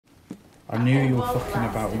I knew you were fucking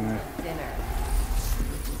about me.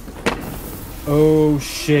 Oh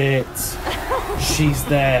shit. She's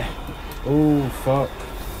there. Oh fuck.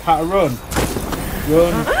 Pat, run.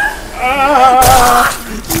 Run. Ah!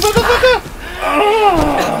 Motherfucker!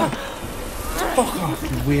 Ah! Fuck off,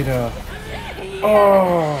 you weirdo.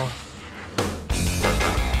 Oh.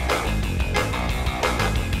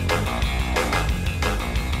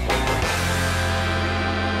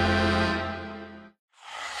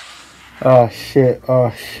 Oh shit,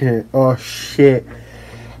 oh shit, oh shit.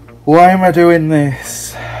 Why am I doing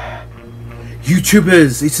this?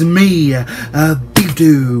 YouTubers, it's me,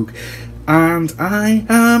 BeevDawg, and I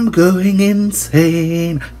am going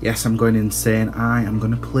insane. Yes, I'm going insane. I am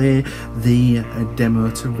going to play the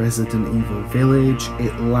demo to Resident Evil Village.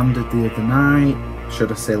 It landed the other night,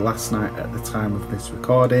 should I say last night at the time of this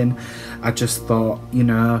recording. I just thought, you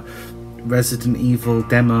know, Resident Evil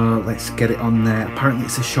demo, let's get it on there. Apparently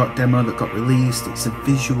it's a short demo that got released. It's a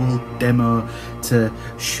visual demo to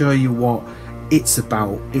show you what it's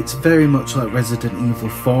about. It's very much like Resident Evil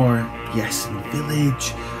 4, yes, in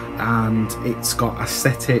Village, and it's got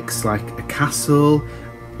aesthetics like a castle,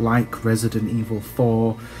 like Resident Evil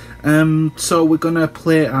 4. So we're gonna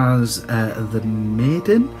play as the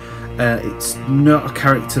Maiden. It's not a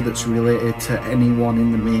character that's related to anyone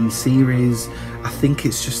in the main series. I think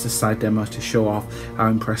it's just a side demo to show off how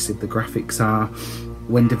impressive the graphics are.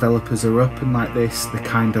 When developers are open like this, they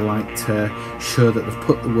kind of like to show that they've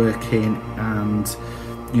put the work in, and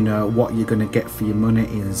you know what you're going to get for your money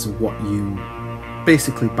is what you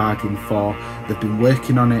basically bargained for. They've been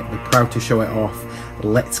working on it, they're proud to show it off.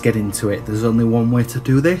 Let's get into it. There's only one way to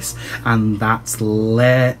do this, and that's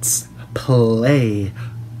let's play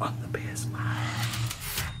on the PS5.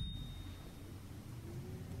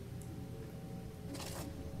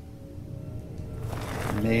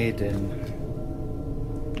 Maiden.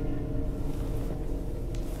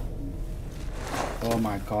 Oh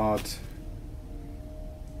my god.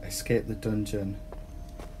 Escape the dungeon.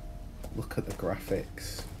 Look at the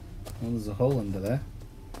graphics. Oh, there's a hole under there.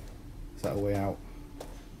 Is that a way out?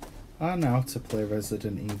 I know how to play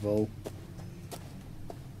Resident Evil.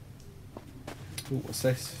 Ooh, what's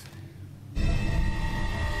this?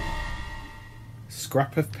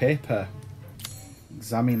 Scrap of paper.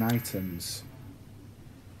 Examine items.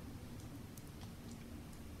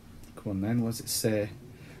 Come on then, what does it say?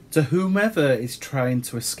 To whomever is trying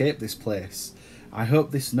to escape this place, I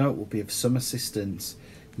hope this note will be of some assistance.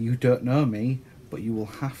 You don't know me, but you will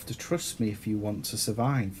have to trust me if you want to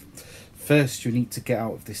survive. First, you need to get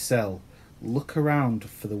out of this cell. Look around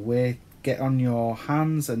for the way. Get on your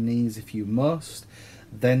hands and knees if you must.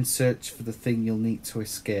 Then search for the thing you'll need to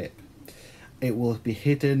escape. It will be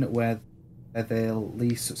hidden where they'll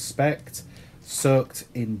least suspect, soaked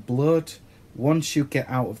in blood. Once you get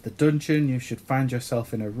out of the dungeon, you should find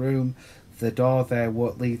yourself in a room. The door there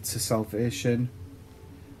won't lead to salvation.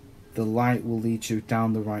 The light will lead you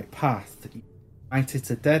down the right path. You might hit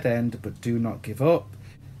a dead end, but do not give up.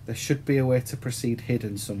 There should be a way to proceed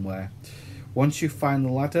hidden somewhere. Once you find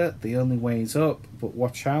the ladder, the only way is up, but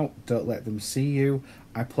watch out, don't let them see you.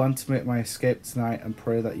 I plan to make my escape tonight and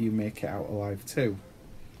pray that you make it out alive too.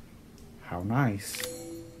 How nice.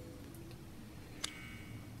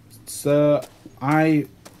 So, I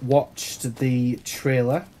watched the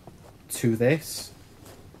trailer to this.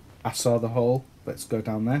 I saw the hole. Let's go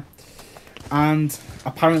down there. And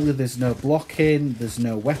apparently there's no blocking, there's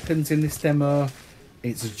no weapons in this demo.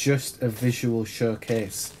 It's just a visual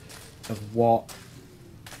showcase of what...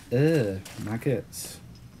 maggots.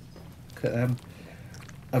 Look at them.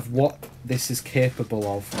 Of what this is capable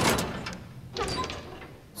of.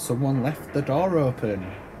 Someone left the door open.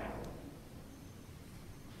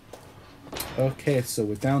 Okay, so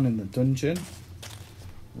we're down in the dungeon.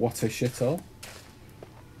 What a shithole.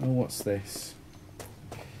 Oh, what's this?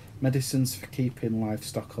 Medicines for keeping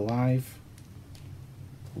livestock alive.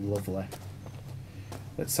 Lovely.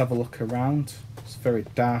 Let's have a look around. It's very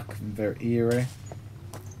dark and very eerie.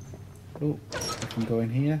 Oh, I can go in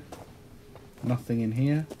here. Nothing in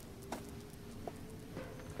here.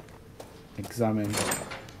 Examine.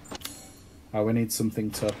 Oh, we need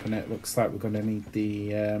something to open it. Looks like we're going to need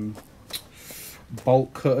the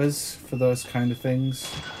bolt cutters for those kind of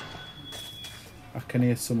things. I can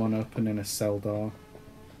hear someone opening a cell door.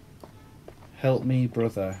 Help me,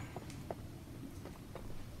 brother.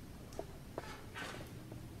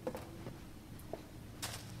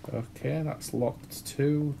 Okay, that's locked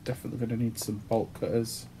too. Definitely going to need some bolt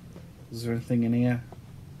cutters. Is there anything in here?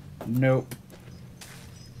 Nope.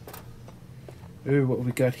 Ooh, what have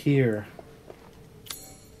we got here?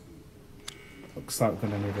 Looks like we're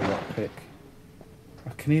going to need a lockpick. I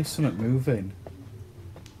can hear something moving.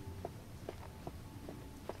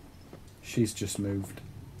 She's just moved.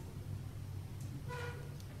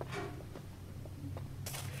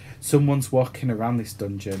 Someone's walking around this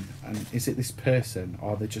dungeon, and is it this person,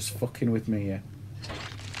 or are they just fucking with me here?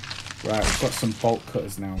 Right, I've got some bolt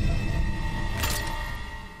cutters now.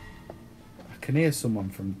 I can hear someone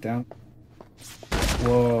from down...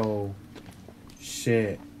 Whoa.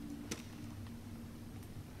 Shit.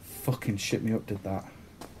 Fucking shit me up, did that.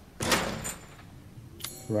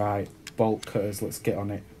 Right, bolt cutters, let's get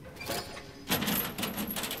on it.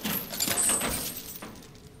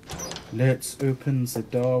 Let's open the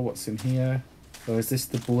door. What's in here? Oh, is this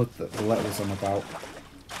the blood that the letter's on about?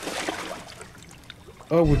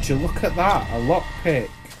 Oh, would you look at that? A lockpick.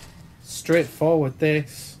 Straightforward,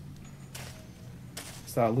 this.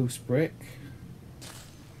 Is that a loose brick?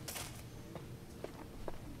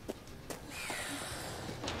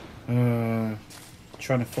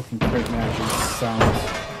 Trying to fucking creep me out of these sounds.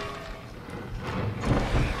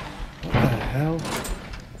 What the hell?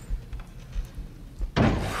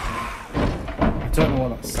 I don't know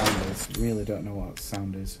what that sound is. Really don't know what that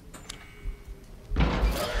sound is.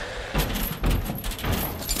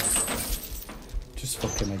 Just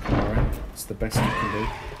fucking ignore it. It's the best you can do.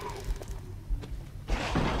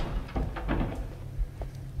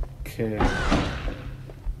 Okay.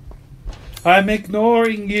 I'm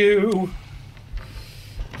ignoring you!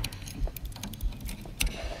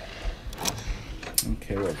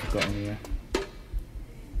 Okay, what have we got in here?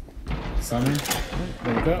 Salmon? Oh,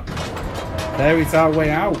 there we go. There is our way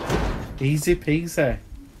out. Easy peasy.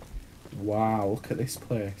 Wow, look at this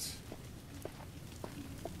place.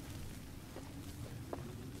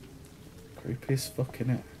 Creepy as fuck,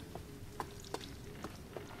 innit?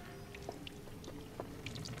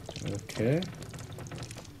 Okay.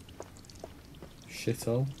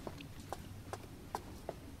 Shithole.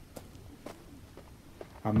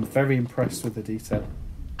 I'm very impressed with the detail.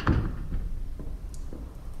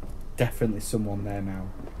 Definitely someone there now.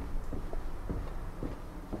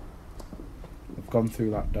 I've gone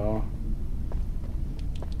through that door.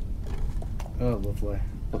 Oh, lovely.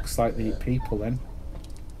 Looks like they eat people then.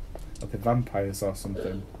 Are they vampires or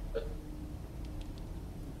something?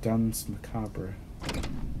 Dance macabre.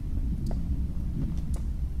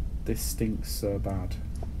 This stinks so bad.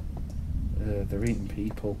 They're eating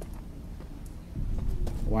people.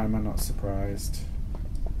 Why am I not surprised?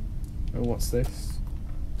 Oh, what's this?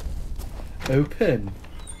 Open.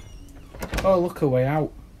 Oh, look, a way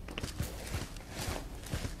out.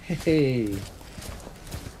 Hey.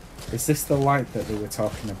 Is this the light that they were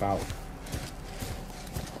talking about?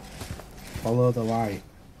 Follow the light,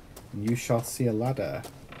 and you shall see a ladder.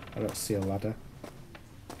 I don't see a ladder.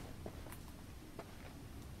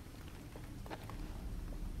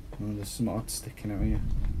 Oh, there's some odd sticking out here.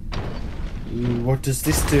 Ooh, what does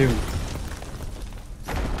this do?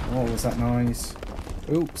 What was that noise?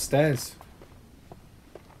 Ooh, stairs.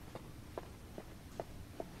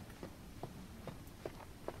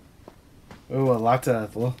 Oh, a ladder.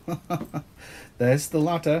 There's the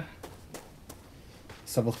ladder.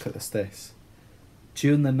 Let's have a look at this.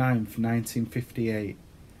 June the 9th, 1958.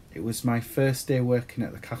 It was my first day working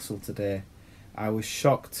at the castle today. I was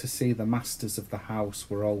shocked to see the masters of the house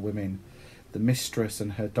were all women. The mistress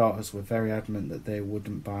and her daughters were very adamant that they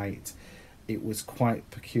wouldn't bite. It was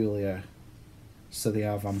quite peculiar. So they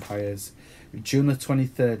are vampires. June the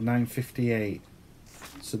 23rd, 958.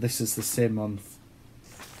 So this is the same month.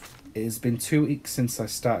 It has been 2 weeks since I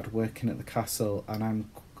started working at the castle, and I'm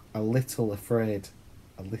a little afraid.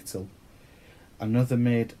 A little. Another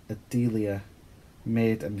maid, Adelia,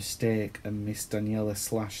 made a mistake, and Miss Daniela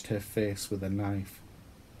slashed her face with a knife.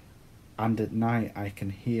 And at night I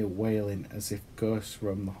can hear wailing as if ghosts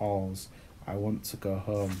roam the halls. I want to go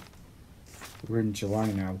home. We're in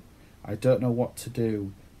July now. I don't know what to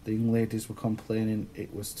do. The young ladies were complaining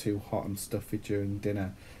it was too hot and stuffy during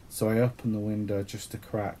dinner, so I opened the window just a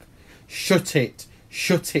crack. Shut it!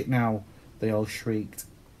 Shut it now! They all shrieked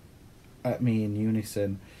at me in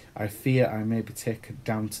unison. I fear I may be taken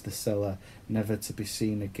down to the cellar, never to be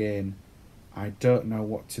seen again. I don't know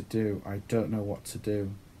what to do. I don't know what to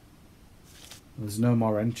do. There's no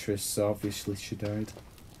more entries, so obviously she died.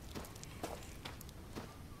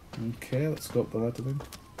 Okay, let's go up the ladder then.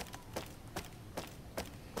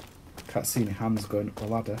 Can't see any hands going up the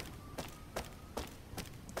ladder.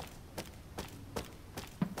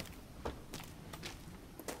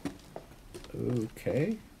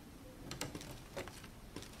 Okay.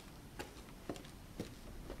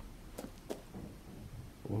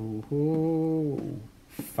 Oh,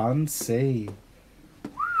 fancy.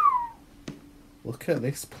 Look at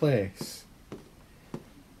this place.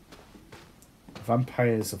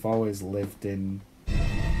 Vampires have always lived in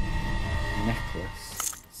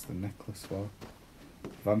necklace. It's the necklace one.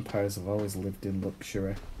 Vampires have always lived in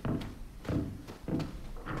luxury.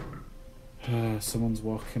 Someone's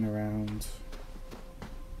walking around.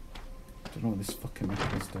 Don't know what this fucking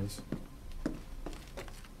necklace does.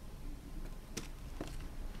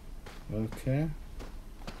 Okay.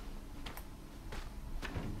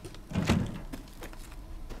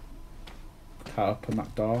 Can't open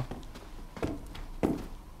that door.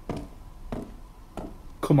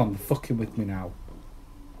 Come on, they're fucking with me now.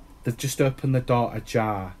 They've just opened the door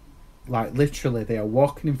ajar. Like, literally, they are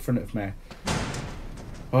walking in front of me.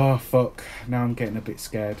 Oh, fuck. Now I'm getting a bit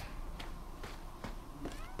scared.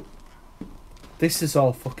 This is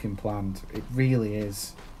all fucking planned. It really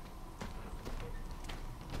is.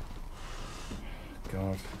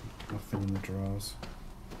 God. Nothing in the drawers.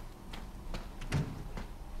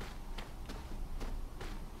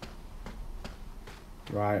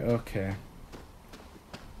 Right, okay.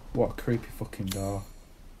 What a creepy fucking door.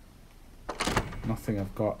 Nothing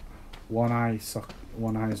I've got. One eye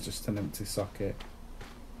is just an empty socket.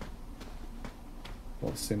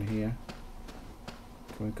 What's in here?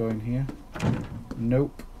 Can we go in here?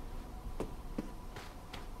 Nope.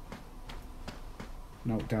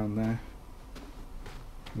 Nope, down there.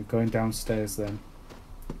 We're going downstairs then.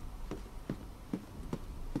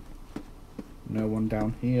 No one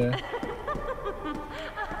down here.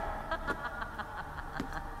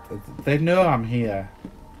 They know I'm here.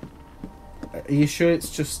 Are you sure it's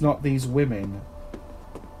just not these women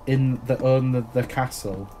that own the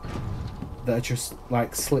castle that are just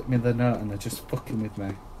like slip me the note and they're just fucking with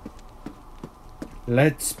me?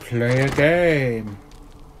 Let's play a game.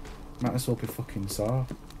 Might as well be fucking Saw.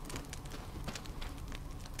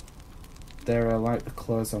 They're like the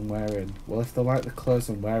clothes I'm wearing. Well, if they like the clothes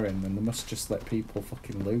I'm wearing, then they must just let people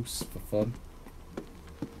fucking loose for fun.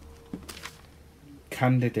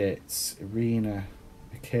 Candidates: Irina,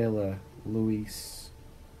 Michaela, Luis,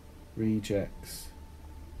 rejects.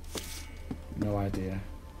 No idea.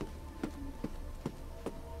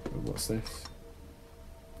 What's this?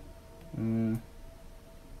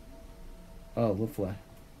 Oh, lovely.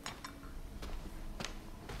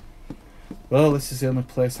 Well, this is the only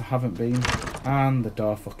place I haven't been. And the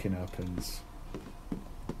door fucking opens.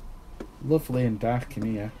 Lovely and dark in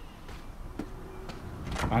here.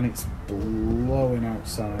 And it's blowing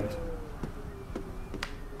outside.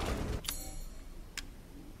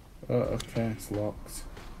 Oh, okay, it's locked.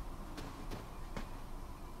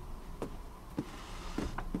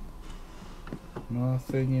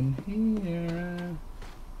 Nothing in here.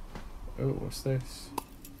 Oh, what's this?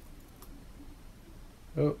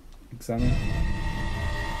 Oh, examine.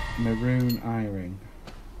 Maroon eye ring.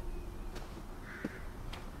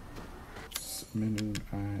 Maroon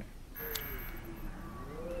eye.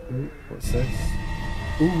 Ooh, what's this?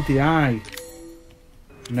 Ooh, the eye.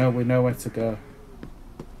 No, we know where to go.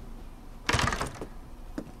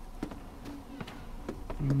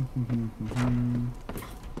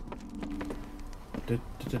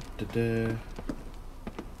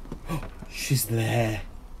 Oh, she's there.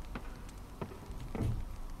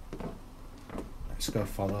 Let's go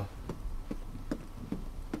follow.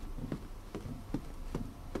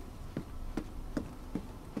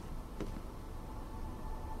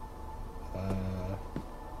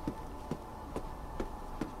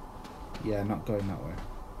 Yeah, not going that way.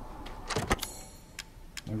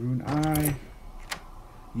 Maroon eye.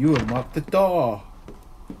 You unlocked the door.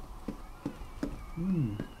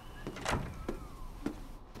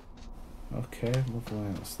 Okay, lovely.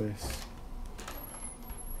 What's this?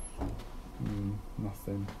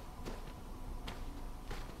 Nothing.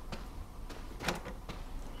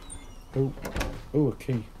 Oh, oh, a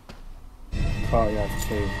key. Courtyard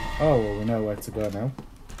key. Oh, well, we know where to go now.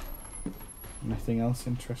 Anything else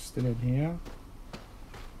interesting in here?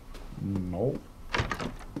 No.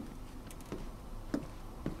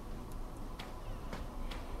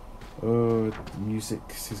 Oh, the music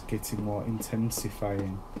is getting more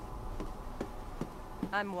intensifying.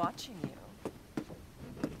 I'm watching you.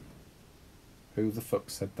 Who the fuck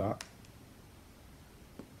said that?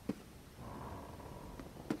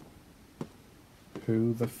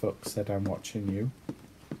 Who the fuck said I'm watching you?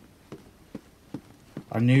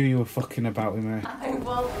 I knew you were fucking about with me. I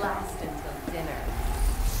won't last until dinner.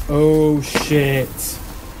 Oh shit.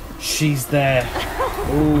 She's there.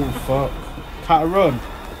 Oh fuck. Can't I run?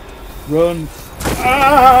 Run.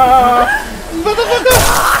 Ah! Motherfucker!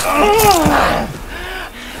 Ah!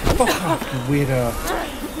 Fuck off, you weirdo.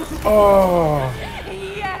 Oh!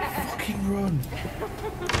 Yeah. Fucking run.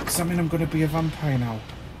 Does that mean I'm gonna be a vampire now?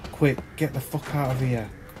 Quick, get the fuck out of here.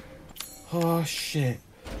 Oh shit.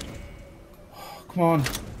 Oh, come on.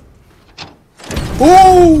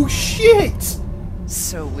 Oh shit!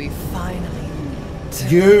 So we finally meet.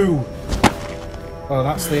 You! Oh,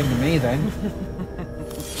 that's the end of me then.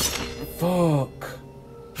 Fuck.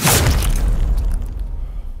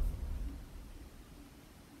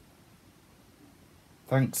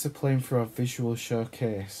 Thanks for playing for our visual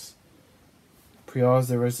showcase. Pre-order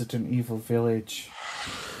the Resident Evil Village.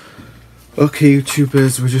 Okay,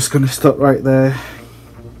 YouTubers, we're just gonna stop right there.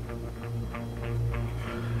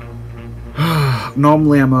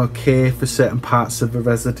 Normally I'm okay for certain parts of a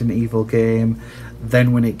Resident Evil game.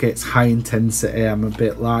 Then when it gets high intensity, I'm a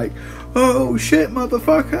bit like, oh shit,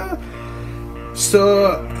 motherfucker.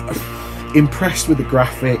 So, impressed with the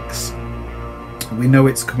graphics. We know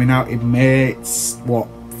it's coming out in May. It's, what,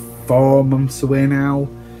 4 months away now?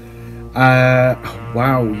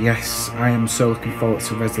 Wow, yes, I am so looking forward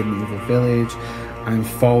to Resident Evil Village. I'm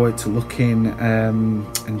forward to looking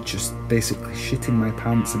and just basically shitting my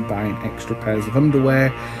pants and buying extra pairs of underwear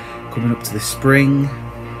coming up to the spring.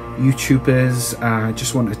 YouTubers, I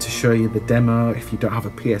just wanted to show you the demo. If you don't have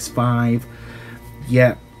a PS5,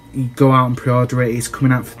 yeah, you go out and pre-order it. It's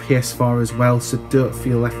coming out for PS4 as well, so don't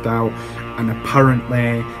feel left out. And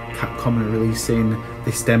apparently Capcom are releasing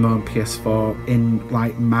this demo on PS4 in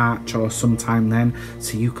like March or sometime then,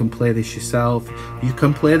 so you can play this yourself. You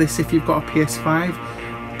can play this if you've got a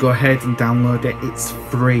PS5. Go ahead and download it, it's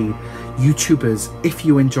free. YouTubers, if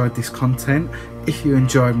you enjoyed this content, if you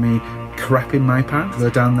enjoyed me crapping my pants, go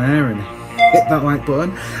down there and hit that like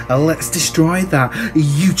button. Let's destroy that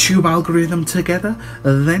YouTube algorithm together.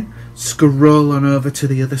 Then scroll on over to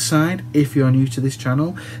the other side. If you're new to this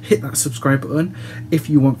channel, hit that subscribe button if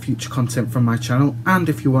you want future content from my channel, and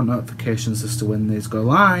if you want notifications as to when these go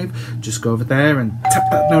live, just go over there and tap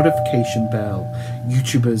that notification bell.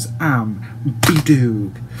 YouTubers, I'm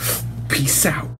BeevDawg. Peace out.